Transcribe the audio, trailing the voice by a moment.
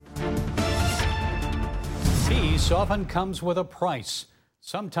Peace often comes with a price.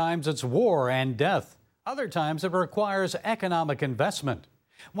 Sometimes it's war and death. Other times it requires economic investment.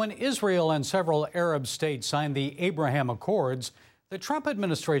 When Israel and several Arab states signed the Abraham Accords, the Trump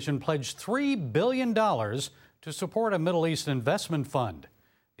administration pledged $3 billion to support a Middle East investment fund.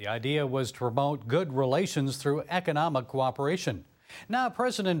 The idea was to promote good relations through economic cooperation. Now,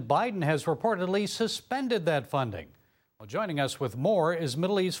 President Biden has reportedly suspended that funding. Well, joining us with more is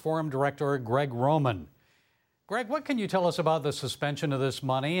Middle East Forum Director Gregg Roman. Greg, what can you tell us about the suspension of this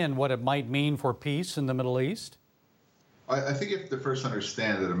money and what it might mean for peace in the Middle East? I think you have to first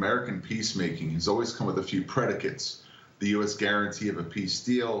understand that American peacemaking has always come with a few predicates. The U.S. guarantee of a peace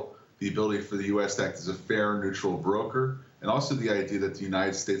deal, the ability for the U.S. to act as a fair, neutral broker, and also the idea that the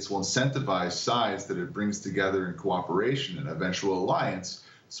United States will incentivize sides that it brings together in cooperation and eventual alliance,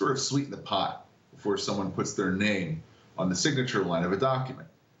 sort of sweeten the pot before someone puts their name on the signature line of a document.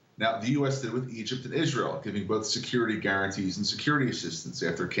 Now, the U.S. did with Egypt and Israel, giving both security guarantees and security assistance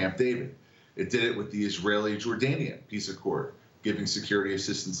after Camp David. It did it with the Israeli-Jordanian peace accord, giving security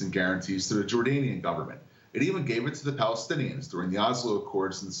assistance and guarantees to the Jordanian government. It even gave it to the Palestinians during the Oslo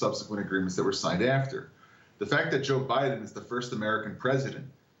Accords and the subsequent agreements that were signed after. The fact that Joe Biden is the first American president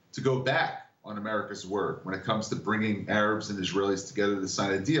to go back on America's word when it comes to bringing Arabs and Israelis together to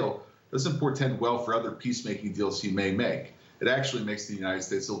sign a deal doesn't portend well for other peacemaking deals he may make. It actually makes the United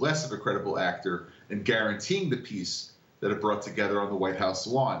States a less of a credible actor in guaranteeing the peace that it brought together on the White House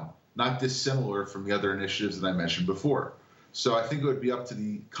lawn, not dissimilar from the other initiatives that I mentioned before. So I think it would be up to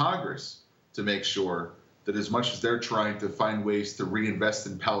the Congress to make sure that as much as they're trying to find ways to reinvest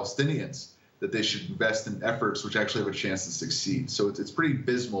in Palestinians, that they should invest in efforts which actually have a chance to succeed. So it's pretty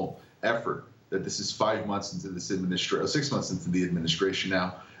abysmal effort that this is 5 months into this administration, 6 months into the administration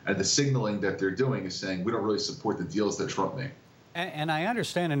now, and the signaling that they're doing is saying we don't really support the deals that Trump made. And I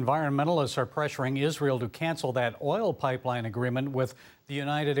understand environmentalists are pressuring Israel to cancel that oil pipeline agreement with the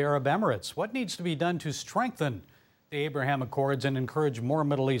United Arab Emirates. What needs to be done to strengthen the Abraham Accords and encourage more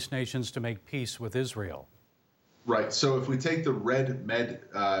Middle East nations to make peace with Israel? Right. So if we take the Red Med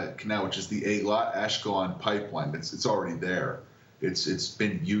Canal, which is the Eilat-Ashkelon pipeline, it's already there. It's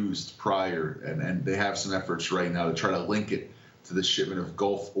been used prior, and they have some efforts right now to try to link it to the shipment of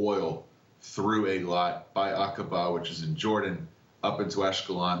Gulf oil through Eilat by Aqaba, which is in Jordan, up into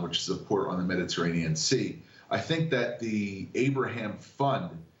Ashkelon, which is a port on the Mediterranean Sea. I think that the Abraham Fund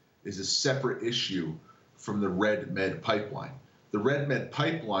is a separate issue from the Red Med pipeline. The Red Med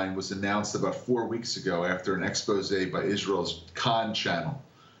pipeline was announced about 4 weeks ago after an expose by Israel's Khan channel,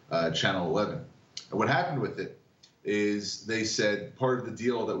 Channel 11. And what happened with it is they said part of the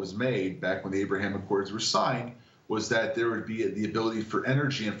deal that was made back when the Abraham Accords were signed was that there would be the ability for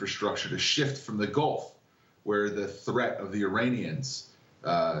energy infrastructure to shift from the Gulf, where the threat of the Iranians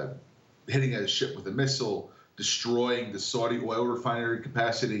hitting a ship with a missile, destroying the Saudi oil refinery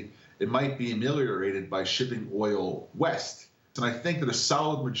capacity, it might be ameliorated by shipping oil west. And I think that a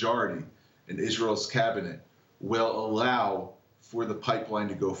solid majority in Israel's cabinet will allow for the pipeline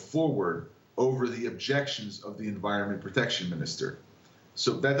to go forward over the objections of the Environment Protection Minister.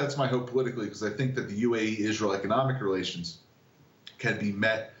 So that's my hope politically, because I think that the UAE-Israel economic relations can be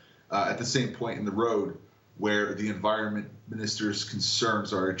met at the same point in the road where the environment minister's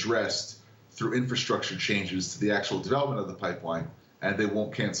concerns are addressed through infrastructure changes to the actual development of the pipeline, and they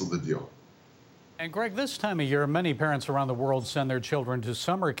won't cancel the deal. And Greg, this time of year, many parents around the world send their children to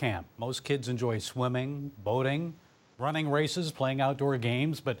summer camp. Most kids enjoy swimming, boating, running races, playing outdoor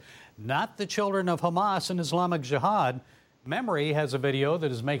games, but not the children of Hamas and Islamic Jihad. Memory has a video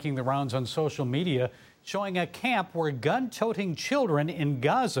that is making the rounds on social media showing a camp where gun-toting children in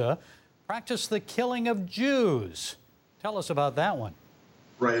Gaza practice the killing of Jews. Tell us about that one.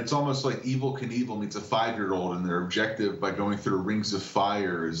 Right. It's almost like Evel Knievel meets a 5-year-old, and their objective by going through rings of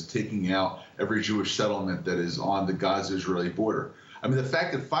fire is taking out every Jewish settlement that is on the Gaza-Israeli border. I mean, the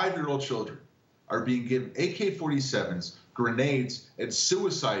fact that 5-year-old children are being given AK-47s, grenades, and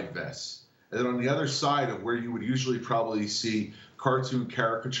suicide vests, and then on the other side of where you would usually probably see cartoon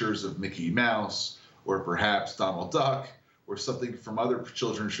caricatures of Mickey Mouse or perhaps Donald Duck or something from other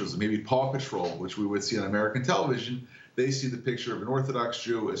children's shows, maybe Paw Patrol, which we would see on American television, they see the picture of an Orthodox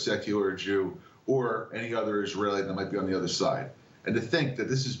Jew, a secular Jew, or any other Israeli that might be on the other side. And to think that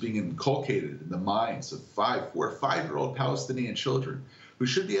this is being inculcated in the minds of 4 or 5-year-old Palestinian children who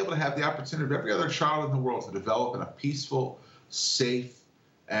should be able to have the opportunity of every other child in the world to develop in a peaceful, safe,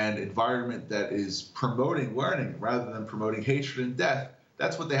 and environment that is promoting learning rather than promoting hatred and death,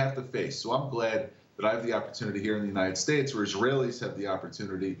 that's what they have to face. So I'm glad that I have the opportunity here in the United States, where Israelis have the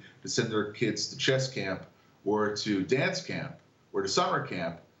opportunity to send their kids to chess camp or to dance camp or to summer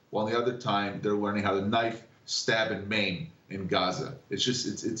camp, while the other time they're learning how to knife stab and maim in Gaza. It's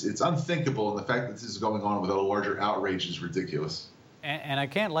just it's unthinkable, and the fact that this is going on without a larger outrage is ridiculous. And I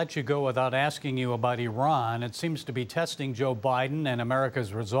can't let you go without asking you about Iran. It seems to be testing Joe Biden and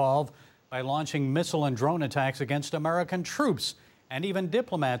America's resolve by launching missile and drone attacks against American troops and even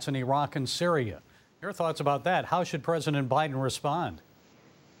diplomats in Iraq and Syria. Your thoughts about that? How should President Biden respond?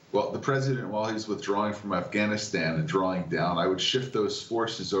 Well, the president, while he's withdrawing from Afghanistan and drawing down, I would shift those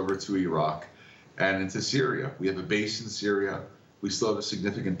forces over to Iraq and into Syria. We have a base in Syria. We still have a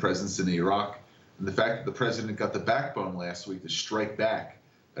significant presence in Iraq. And the fact that the president got the backbone last week to strike back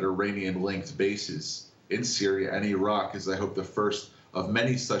at Iranian-linked bases in Syria and Iraq is, I hope, the first of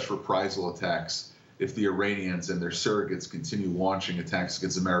many such reprisal attacks if the Iranians and their surrogates continue launching attacks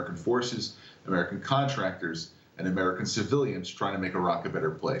against American forces, American contractors, and American civilians trying to make Iraq a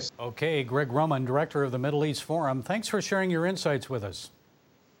better place. Okay, Gregg Roman, director of the Middle East Forum, thanks for sharing your insights with us.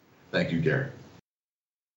 Thank you, Gary.